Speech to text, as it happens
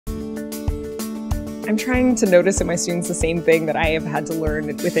I'm trying to notice in my students the same thing that I have had to learn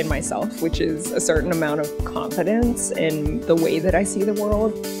within myself, which is a certain amount of confidence in the way that I see the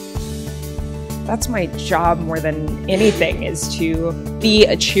world. That's my job more than anything, is to be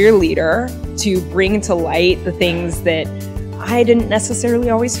a cheerleader, to bring to light the things that I didn't necessarily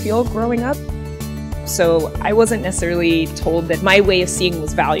always feel growing up. So I wasn't necessarily told that my way of seeing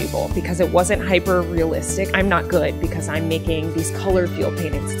was valuable because it wasn't hyper-realistic. I'm not good because I'm making these color field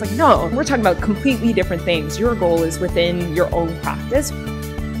paintings. It's like, no, we're talking about completely different things. Your goal is within your own practice.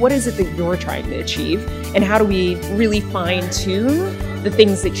 What is it that you're trying to achieve? And how do we really fine-tune the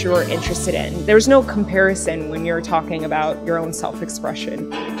things that you're interested in? There's no comparison when you're talking about your own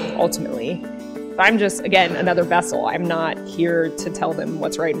self-expression, ultimately. I'm just, again, another vessel. I'm not here to tell them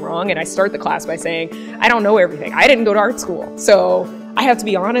what's right and wrong. And I start the class by saying, I don't know everything. I didn't go to art school. So I have to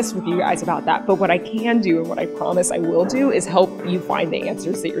be honest with you guys about that. But what I can do and what I promise I will do is help you find the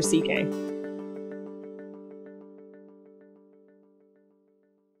answers that you're seeking.